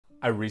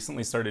I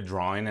recently started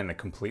drawing in a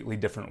completely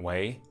different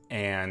way,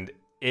 and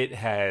it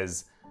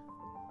has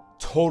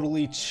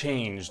totally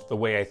changed the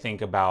way I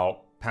think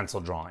about pencil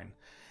drawing.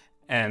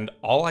 And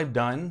all I've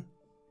done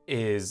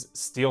is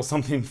steal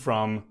something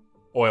from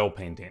oil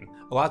painting.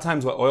 A lot of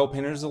times what oil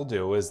painters will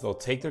do is they'll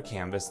take their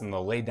canvas and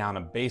they'll lay down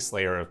a base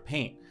layer of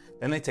paint.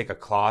 Then they take a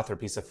cloth or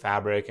piece of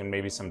fabric and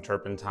maybe some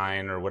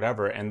turpentine or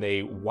whatever, and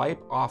they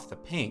wipe off the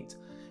paint.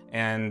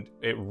 And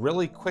it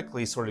really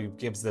quickly sort of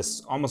gives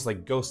this almost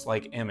like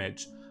ghost-like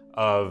image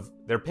of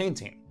their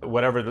painting,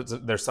 whatever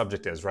their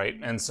subject is, right?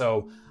 And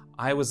so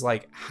I was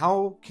like,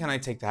 how can I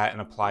take that and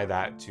apply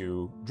that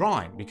to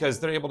drawing? Because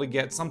they're able to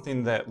get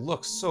something that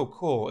looks so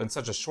cool in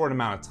such a short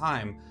amount of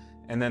time,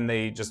 and then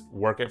they just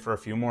work it for a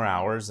few more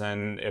hours.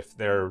 And if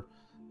they're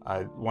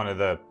one of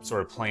the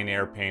sort of plein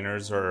air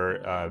painters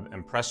or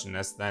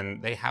impressionists, then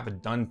they have a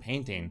done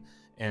painting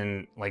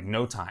in like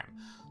no time.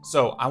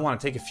 So I want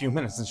to take a few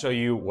minutes and show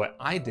you what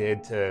I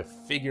did to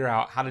figure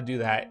out how to do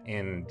that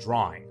in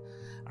drawing.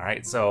 All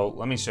right, so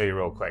let me show you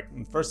real quick.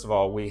 First of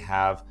all, we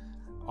have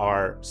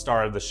our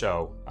star of the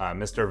show,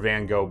 Mr.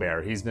 Van Gogh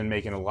Bear. He's been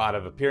making a lot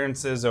of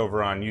appearances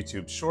over on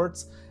YouTube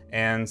Shorts,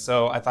 and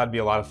so I thought it'd be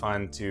a lot of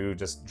fun to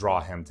just draw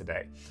him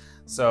today.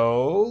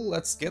 So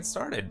let's get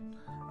started.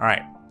 All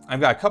right,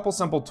 I've got a couple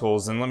simple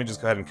tools, and let me just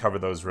go ahead and cover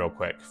those real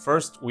quick.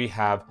 First, we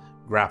have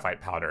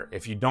graphite powder.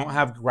 If you don't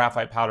have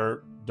graphite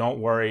powder, don't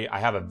worry, I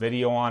have a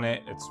video on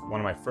it. It's one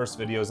of my first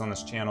videos on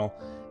this channel,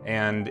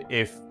 and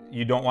if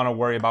you don't want to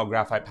worry about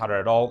graphite powder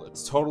at all,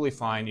 it's totally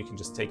fine. You can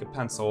just take a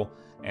pencil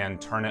and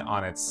turn it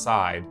on its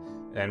side.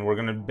 And we're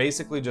gonna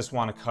basically just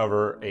want to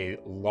cover a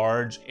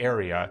large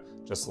area,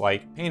 just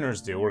like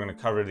painters do. We're gonna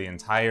cover the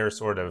entire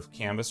sort of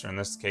canvas, or in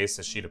this case,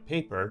 a sheet of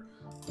paper,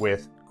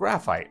 with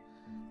graphite.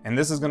 And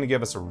this is gonna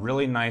give us a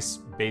really nice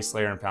base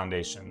layer and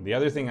foundation. The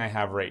other thing I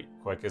have right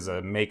quick is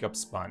a makeup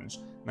sponge,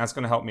 and that's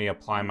gonna help me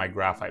apply my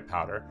graphite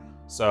powder.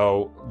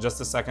 So just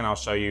a second, I'll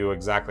show you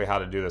exactly how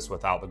to do this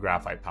without the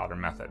graphite powder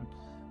method.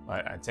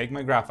 But I take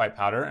my graphite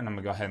powder and I'm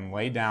gonna go ahead and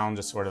lay down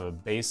just sort of a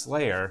base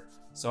layer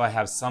so I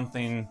have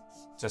something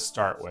to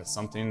start with,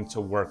 something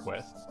to work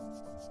with,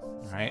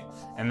 all right?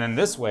 And then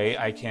this way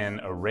I can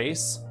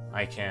erase,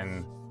 I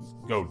can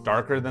go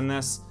darker than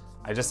this.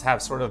 I just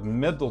have sort of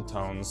middle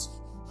tones,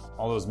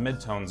 all those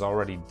mid-tones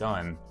already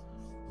done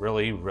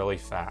really, really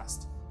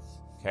fast.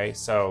 Okay,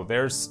 so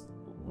there's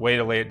a way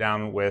to lay it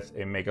down with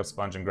a makeup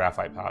sponge and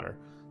graphite powder.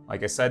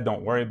 Like I said,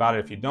 don't worry about it.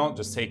 If you don't,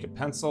 just take a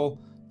pencil,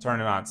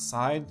 turn it on its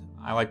side.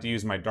 I like to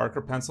use my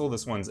darker pencil.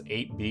 This one's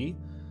 8B.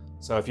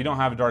 So if you don't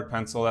have a dark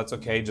pencil, that's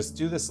okay. Just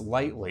do this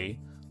lightly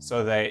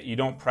so that you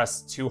don't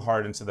press too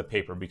hard into the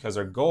paper, because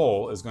our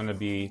goal is going to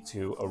be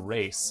to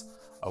erase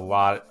a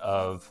lot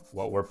of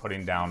what we're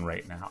putting down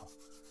right now.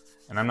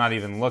 And I'm not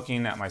even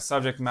looking at my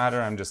subject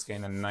matter. I'm just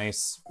getting a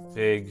nice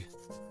big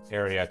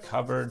area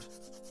covered.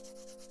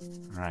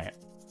 All right.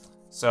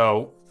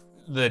 So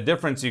the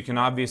difference you can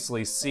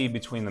obviously see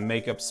between the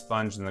makeup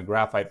sponge and the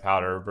graphite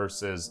powder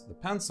versus the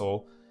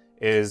pencil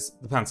is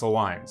the pencil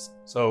lines.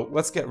 So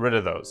let's get rid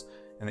of those.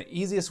 And the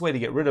easiest way to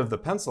get rid of the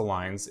pencil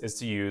lines is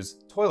to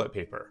use toilet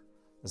paper.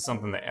 It's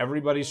something that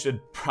everybody should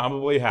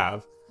probably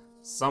have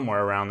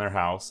somewhere around their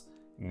house.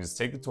 You just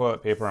take the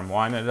toilet paper, I'm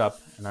winding it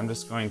up, and I'm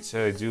just going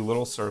to do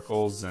little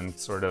circles and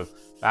sort of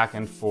back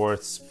and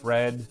forth,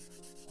 spread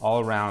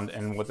all around.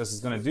 And what this is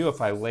going to do, if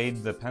I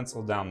laid the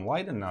pencil down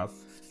light enough,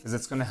 is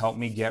it's going to help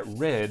me get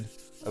rid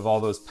of all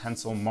those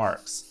pencil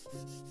marks.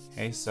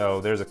 Okay,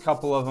 so there's a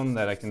couple of them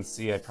that I can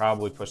see I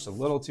probably pushed a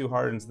little too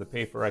hard into the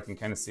paper. I can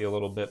kind of see a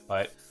little bit,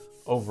 but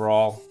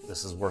overall,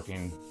 this is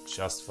working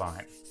just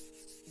fine.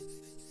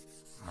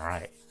 All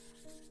right,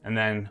 and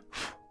then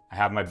I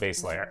have my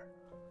base layer.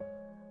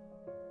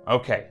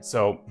 Okay,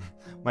 so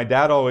my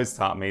dad always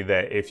taught me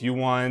that if you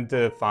wanted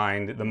to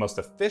find the most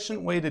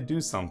efficient way to do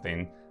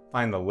something,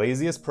 find the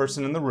laziest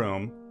person in the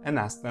room and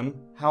ask them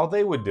how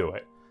they would do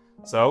it.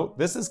 So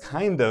this is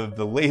kind of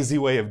the lazy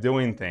way of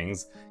doing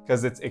things,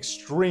 because it's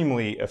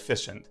extremely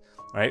efficient,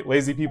 right?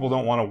 Lazy people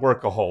don't want to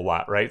work a whole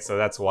lot, right? So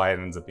that's why it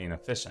ends up being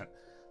efficient.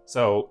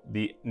 So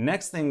the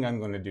next thing I'm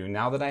going to do,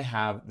 now that I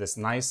have this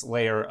nice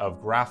layer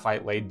of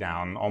graphite laid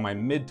down, all my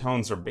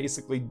mid-tones are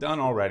basically done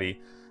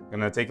already, I'm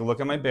going to take a look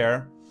at my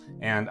bear,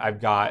 and I've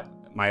got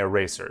my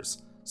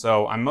erasers.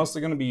 So I'm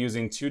mostly going to be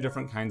using two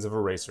different kinds of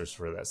erasers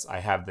for this. I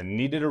have the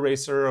kneaded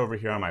eraser over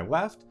here on my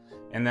left,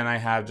 and then I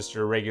have just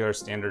your regular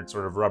standard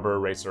sort of rubber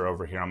eraser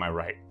over here on my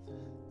right.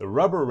 The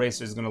rubber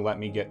eraser is going to let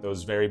me get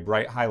those very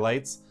bright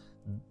highlights.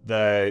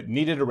 The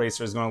kneaded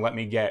eraser is going to let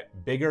me get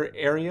bigger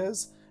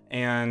areas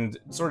and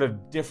sort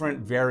of different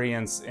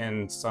variants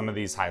in some of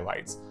these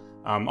highlights.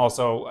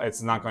 Also,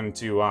 it's not going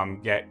to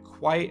get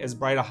quite as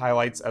bright a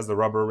highlights as the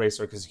rubber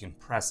eraser, because you can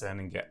press in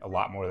and get a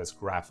lot more of this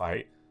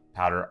graphite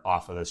powder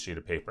off of this sheet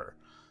of paper.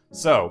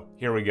 So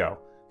here we go.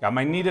 Got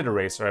my kneaded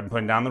eraser. I'm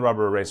putting down the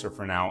rubber eraser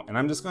for now, and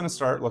I'm just going to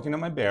start looking at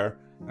my bear,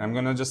 and I'm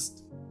going to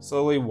just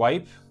slowly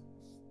wipe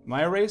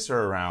my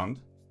eraser around.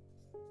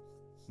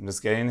 I'm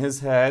just getting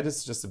his head.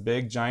 It's just a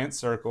big giant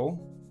circle,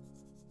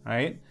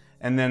 right?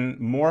 And then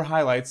more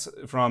highlights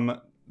from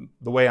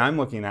the way I'm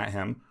looking at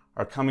him,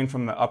 are coming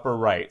from the upper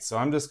right. So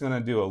I'm just gonna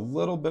do a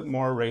little bit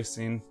more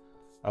erasing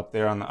up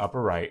there on the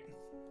upper right.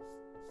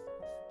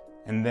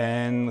 And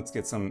then let's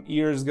get some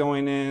ears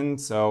going in.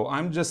 So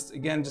I'm just,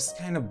 again, just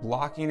kind of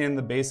blocking in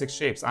the basic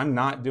shapes. I'm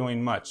not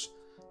doing much,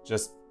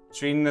 just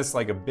treating this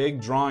like a big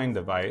drawing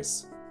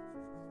device.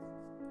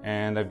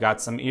 And I've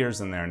got some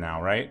ears in there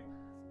now, right?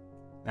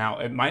 Now,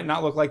 it might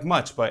not look like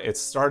much, but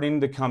it's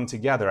starting to come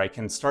together. I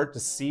can start to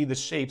see the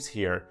shapes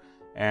here.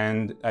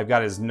 And I've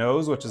got his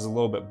nose, which is a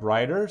little bit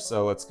brighter.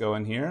 So let's go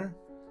in here,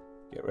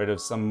 get rid of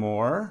some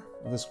more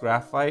of this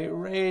graphite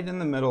right in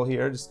the middle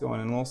here, just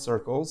going in little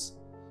circles.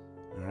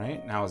 All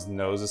right, now his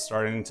nose is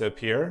starting to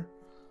appear.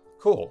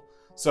 Cool.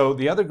 So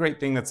the other great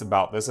thing that's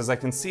about this is I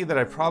can see that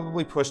I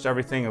probably pushed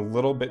everything a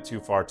little bit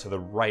too far to the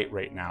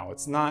right now.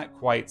 It's not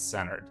quite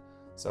centered.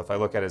 So if I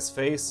look at his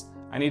face,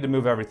 I need to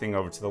move everything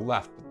over to the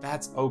left, but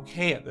that's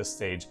okay at this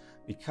stage.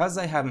 Because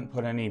I haven't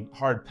put any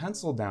hard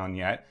pencil down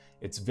yet,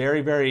 it's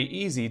very, very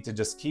easy to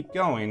just keep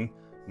going,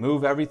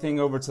 move everything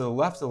over to the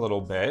left a little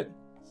bit.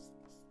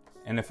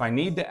 And if I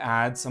need to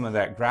add some of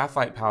that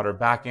graphite powder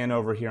back in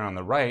over here on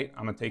the right,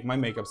 I'm gonna take my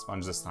makeup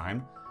sponge this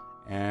time,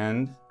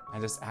 and I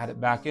just add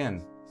it back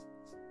in.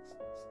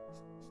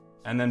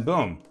 And then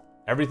boom,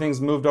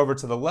 everything's moved over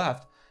to the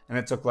left, and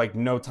it took like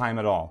no time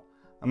at all.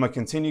 I'm gonna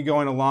continue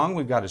going along.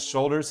 We've got his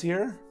shoulders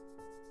here.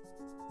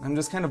 I'm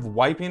just kind of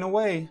wiping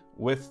away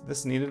with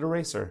this kneaded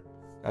eraser.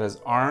 Got his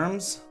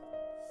arms,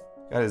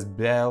 got his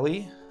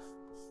belly,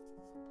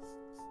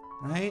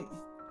 right?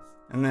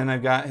 And then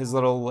I've got his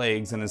little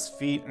legs, and his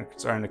feet are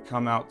starting to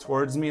come out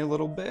towards me a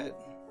little bit.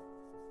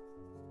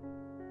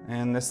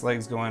 And this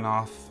leg's going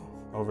off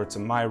over to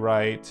my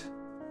right,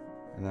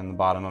 and then the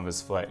bottom of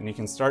his foot. And you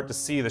can start to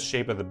see the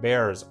shape of the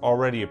bear is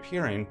already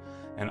appearing.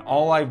 And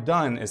all I've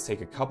done is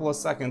take a couple of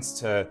seconds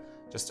to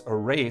just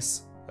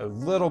erase a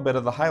little bit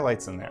of the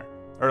highlights in there,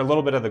 or a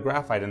little bit of the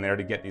graphite in there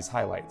to get these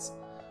highlights.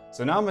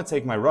 So now I'm gonna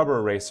take my rubber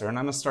eraser and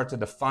I'm gonna start to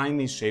define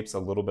these shapes a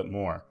little bit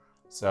more.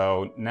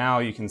 So now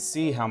you can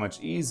see how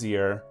much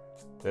easier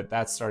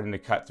that's starting to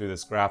cut through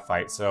this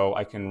graphite. So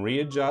I can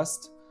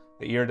readjust.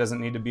 The ear doesn't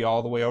need to be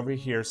all the way over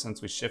here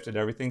since we shifted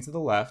everything to the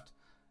left.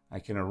 I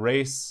can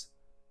erase,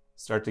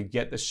 start to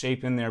get the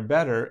shape in there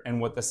better.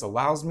 And what this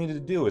allows me to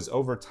do is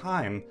over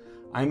time,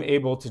 I'm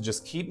able to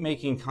just keep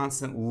making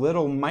constant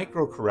little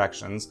micro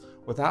corrections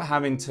without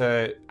having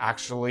to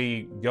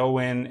actually go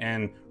in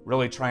and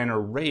really try and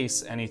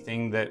erase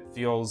anything that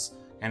feels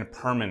kind of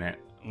permanent,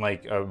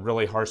 like a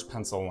really harsh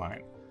pencil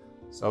line.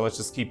 So let's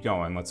just keep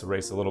going. Let's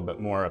erase a little bit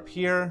more up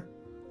here.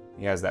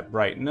 He has that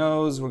bright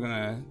nose we're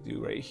gonna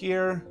do right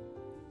here.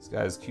 He's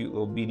got his cute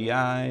little beady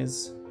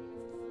eyes.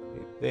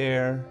 Right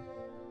there.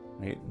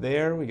 Right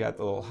there, we got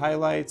the little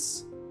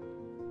highlights.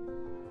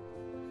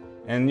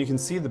 And you can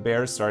see the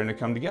bear is starting to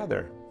come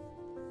together.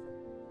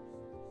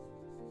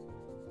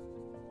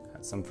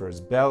 Got some for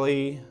his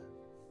belly,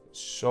 his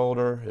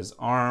shoulder, his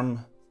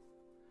arm.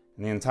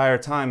 And the entire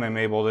time I'm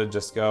able to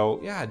just go,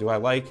 yeah, do I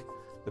like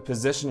the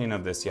positioning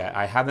of this yet?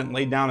 I haven't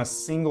laid down a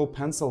single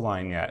pencil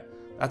line yet.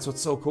 That's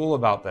what's so cool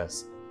about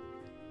this.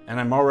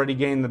 And I'm already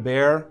getting the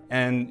bear,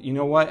 and you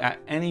know what? At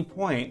any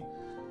point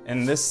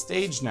in this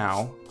stage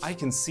now, I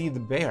can see the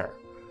bear.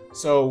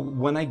 So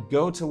when I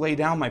go to lay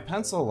down my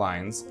pencil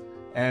lines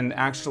and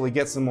actually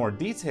get some more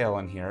detail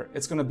in here,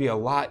 it's gonna be a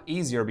lot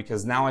easier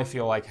because now I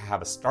feel like I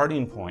have a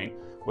starting point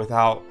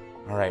without,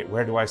 all right,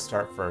 where do I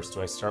start first?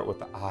 Do I start with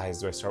the eyes?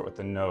 Do I start with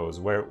the nose?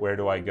 Where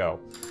do I go?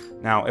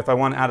 Now, if I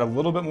want to add a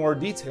little bit more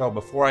detail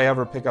before I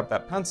ever pick up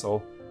that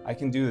pencil, I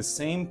can do the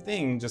same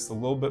thing, just a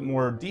little bit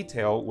more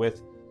detail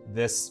with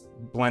this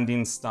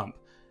blending stump.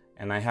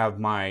 And I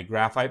have my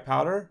graphite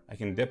powder, I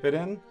can dip it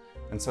in.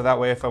 And so that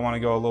way, if I want to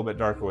go a little bit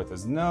darker with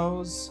his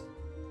nose,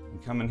 I'm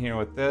coming here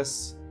with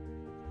this,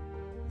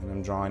 and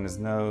I'm drawing his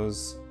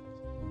nose,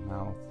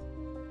 mouth,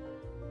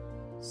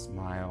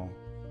 smile.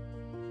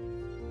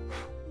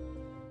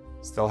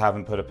 Still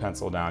haven't put a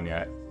pencil down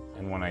yet.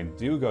 And when I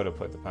do go to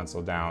put the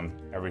pencil down,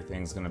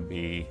 everything's gonna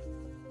be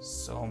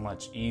so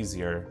much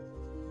easier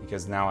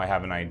because now I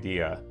have an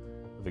idea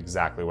of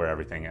exactly where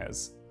everything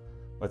is.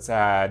 Let's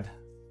add,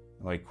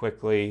 really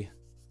quickly,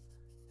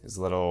 his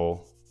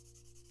little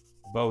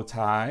bow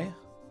tie.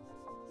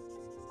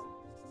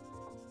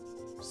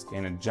 Just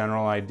gain a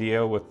general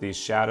idea with these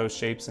shadow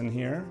shapes in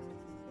here.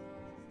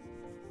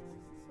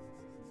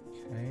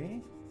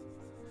 Okay.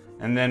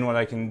 And then what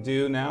I can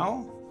do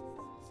now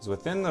is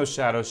within those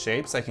shadow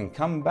shapes, I can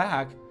come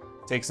back,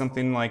 take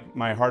something like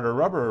my harder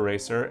rubber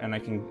eraser, and I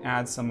can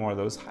add some more of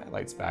those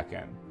highlights back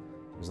in.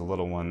 There's a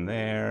little one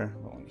there, a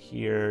little one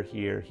here,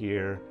 here,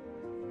 here.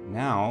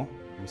 Now,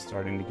 I'm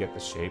starting to get the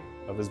shape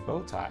of his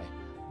bow tie.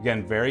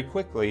 Again, very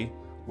quickly,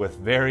 with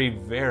very,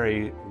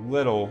 very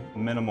little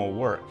minimal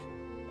work.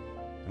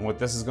 And what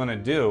this is gonna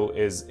do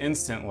is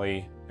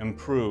instantly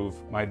improve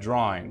my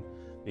drawing,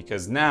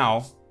 because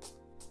now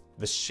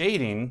the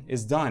shading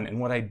is done. And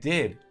what I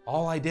did,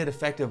 all I did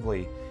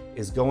effectively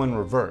is go in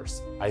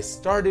reverse. I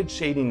started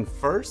shading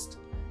first,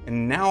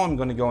 and now I'm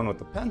gonna go in with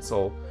the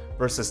pencil,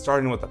 versus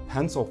starting with a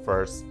pencil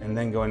first and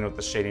then going with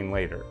the shading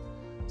later.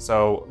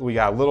 So we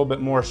got a little bit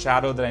more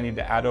shadow that I need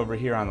to add over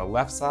here on the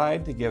left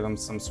side to give him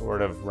some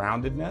sort of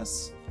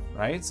roundedness,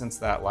 right? Since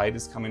that light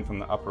is coming from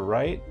the upper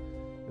right.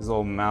 His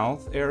little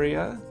mouth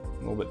area, a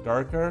little bit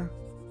darker.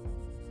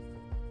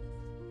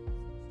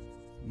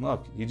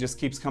 Look, he just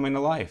keeps coming to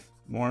life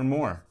more and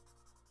more.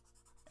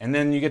 And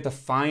then you get to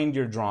find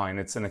your drawing.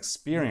 It's an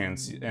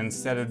experience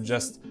instead of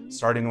just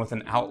starting with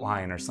an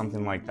outline or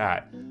something like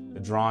that.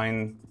 The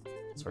drawing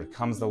sort of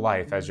comes to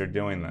life as you're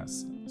doing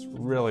this. It's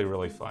really,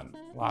 really fun.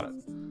 A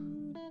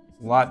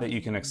lot that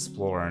you can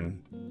explore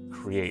and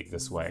create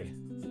this way.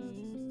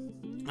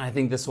 I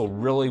think this will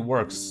really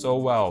work so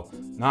well,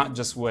 not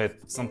just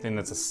with something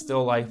that's a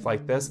still life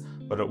like this,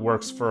 but it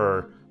works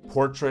for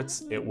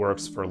portraits, it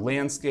works for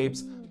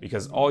landscapes,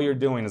 because all you're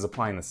doing is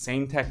applying the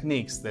same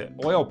techniques that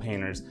oil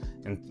painters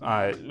and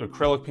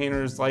acrylic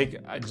painters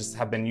like I just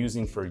have been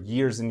using for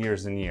years and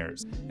years and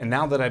years. And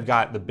now that I've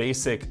got the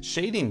basic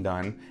shading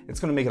done, it's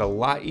gonna make it a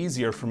lot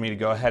easier for me to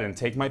go ahead and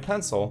take my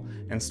pencil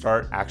and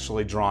start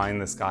actually drawing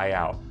this guy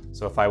out.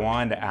 So if I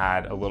wanted to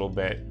add a little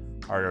bit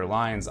harder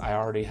lines, I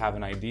already have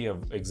an idea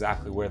of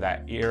exactly where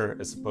that ear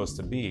is supposed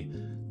to be.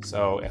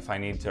 So if I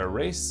need to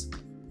erase,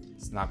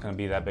 it's not gonna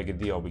be that big a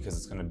deal because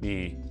it's gonna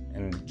be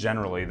in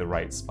generally the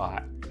right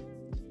spot.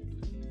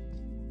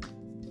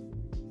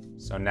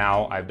 So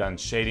now I've done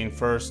shading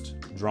first,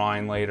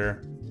 drawing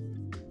later,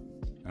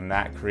 and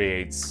that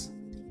creates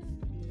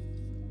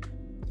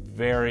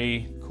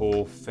very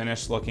cool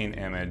finished looking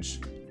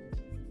image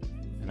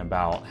in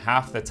about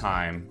half the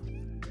time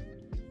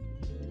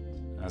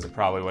as it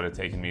probably would have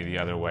taken me the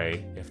other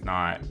way, if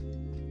not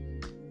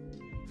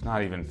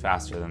even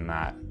faster than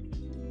that.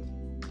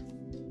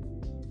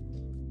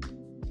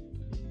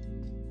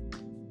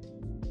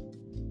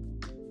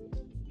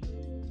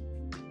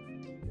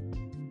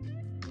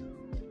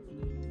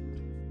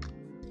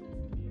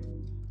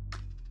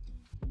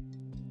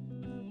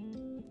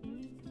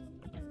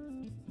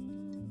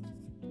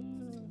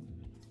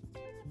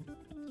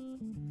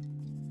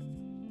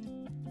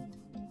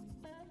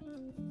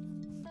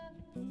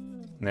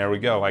 And there we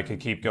go. I could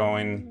keep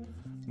going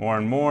more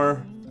and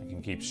more. I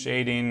can keep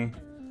shading,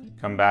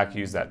 come back,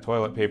 use that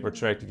toilet paper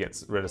trick to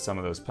get rid of some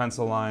of those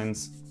pencil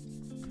lines.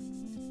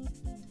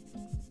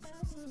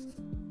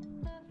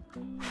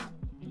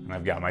 And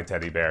I've got my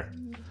teddy bear.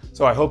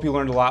 So I hope you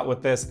learned a lot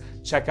with this.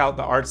 Check out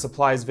the art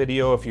supplies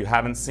video if you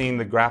haven't seen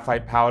the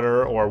graphite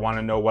powder or want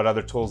to know what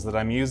other tools that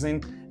I'm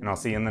using, and I'll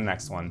see you in the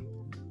next one.